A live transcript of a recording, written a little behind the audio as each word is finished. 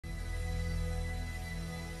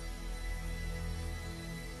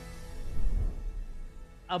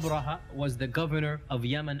Abraha was the governor of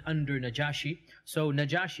Yemen under Najashi. So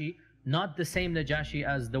Najashi, not the same Najashi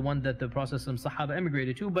as the one that the Prophet Sahaba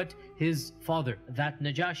emigrated to, but his father. That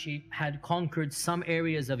Najashi had conquered some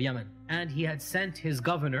areas of Yemen, and he had sent his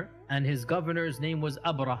governor, and his governor's name was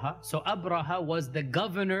Abraha. So Abraha was the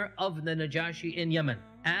governor of the Najashi in Yemen,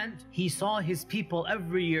 and he saw his people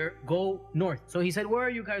every year go north. So he said, where are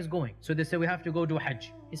you guys going? So they said, we have to go do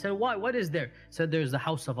Hajj. He said, why? What is there? He said, there's the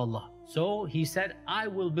house of Allah. So he said, I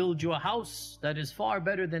will build you a house that is far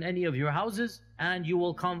better than any of your houses, and you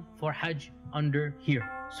will come for Hajj under here.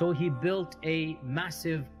 So he built a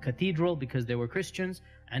massive cathedral because they were Christians,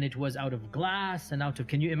 and it was out of glass and out of,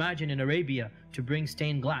 can you imagine in Arabia to bring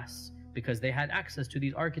stained glass? Because they had access to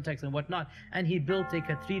these architects and whatnot. And he built a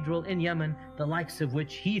cathedral in Yemen, the likes of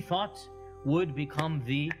which he thought would become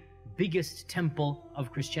the biggest temple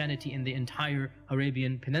of Christianity in the entire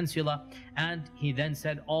Arabian Peninsula. And he then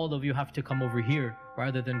said, all of you have to come over here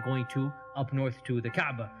rather than going to up north to the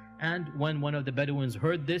Kaaba. And when one of the Bedouins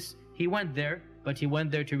heard this, he went there, but he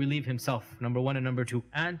went there to relieve himself, number one and number two.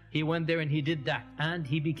 And he went there and he did that. And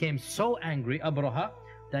he became so angry, Abraha,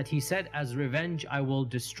 that he said, as revenge, I will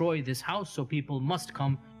destroy this house, so people must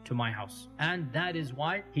come to my house. And that is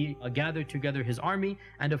why he gathered together his army.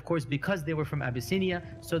 And of course, because they were from Abyssinia,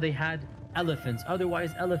 so they had elephants.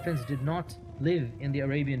 Otherwise, elephants did not live in the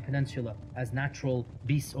Arabian Peninsula as natural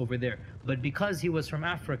beasts over there. But because he was from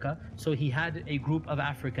Africa, so he had a group of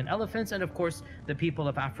African elephants. And of course, the people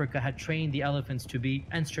of Africa had trained the elephants to be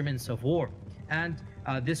instruments of war. And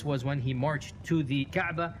this was when he marched to the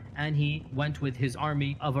Kaaba, and he went with his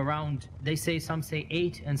army of around, they say, some say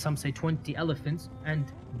 8 and some say 20 elephants. And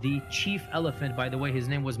the chief elephant, by the way, his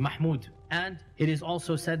name was Mahmud. And it is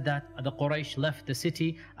also said that the Quraysh left the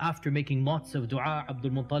city after making lots of dua.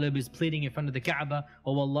 Abdul Muttalib is pleading in front of the Kaaba,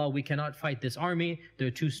 oh Allah, we cannot fight this army, they're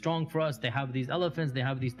too strong for us, they have these elephants, they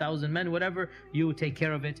have these 1,000 men, whatever, you take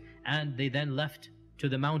care of it. And they then left to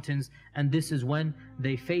the mountains, and this is when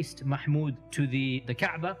they faced Mahmud to the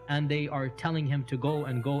Kaaba, and they are telling him to go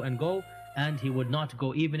and go and go, and he would not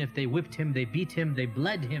go. Even if they whipped him, they beat him, they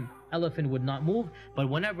bled him, elephant would not move. But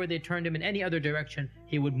whenever they turned him in any other direction,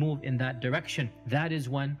 he would move in that direction. That is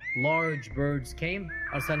when large birds came.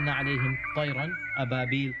 أرسلنا عليهم طيرا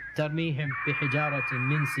أبابيل ترميهم بحجارة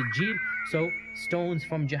من سجيل. So stones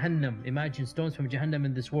from Jahannam, imagine stones from Jahannam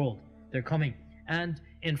in this world, they're coming. And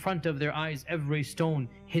in front of their eyes, every stone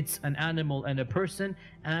hits an animal and a person,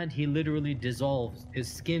 and he literally dissolves.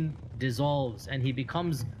 His skin dissolves, and he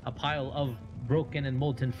becomes a pile of broken and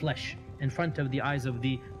molten flesh in front of the eyes of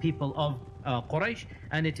the people of Quraysh.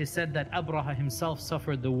 And it is said that Abraha himself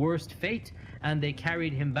suffered the worst fate, and they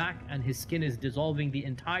carried him back, and his skin is dissolving the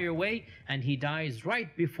entire way, and he dies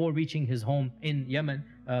right before reaching his home in Yemen,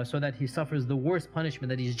 so that he suffers the worst punishment,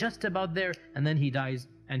 that he's just about there, and then he dies,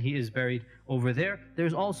 and he is buried over there.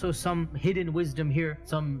 There's also some hidden wisdom here,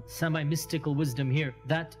 some semi-mystical wisdom here,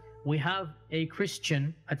 that we have a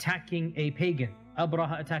Christian attacking a pagan,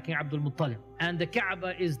 Abraha attacking Abdul Muttalib, and the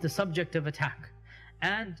Kaaba is the subject of attack,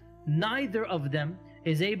 and neither of them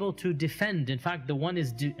is able to defend. In fact, the one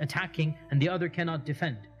is attacking and the other cannot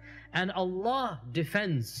defend. And Allah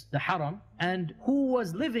defends the Haram. And who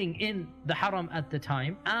was living in the Haram at the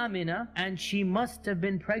time? Amina, and she must have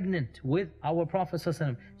been pregnant with our Prophet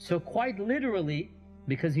ﷺ. So quite literally,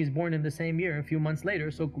 because he's born in the same year, a few months later,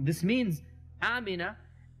 so this means Amina,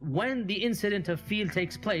 when the incident of Fil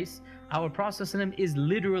takes place, our Prophet ﷺ is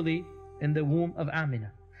literally in the womb of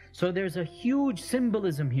Amina. So there's a huge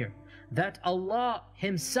symbolism here, that Allah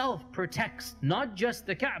Himself protects not just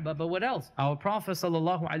the Kaaba, but what else? Our Prophet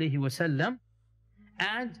ﷺ.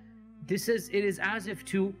 And it is as if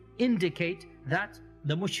to indicate that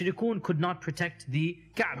the mushrikun could not protect the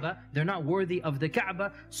Kaaba, they're not worthy of the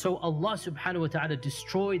Kaaba. So Allah subhanahu wa ta'ala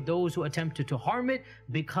destroyed those who attempted to harm it,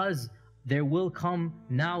 because there will come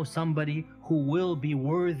now somebody who will be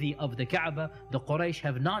worthy of the Kaaba. The Quraysh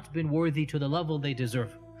have not been worthy to the level they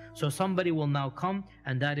deserve. So somebody will now come,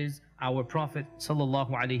 and that is our Prophet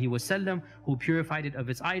ﷺ, who purified it of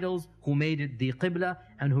its idols, who made it the Qibla,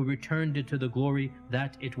 and who returned it to the glory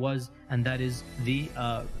that it was, and that is the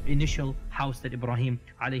initial house that Ibrahim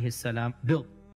ﷺ built.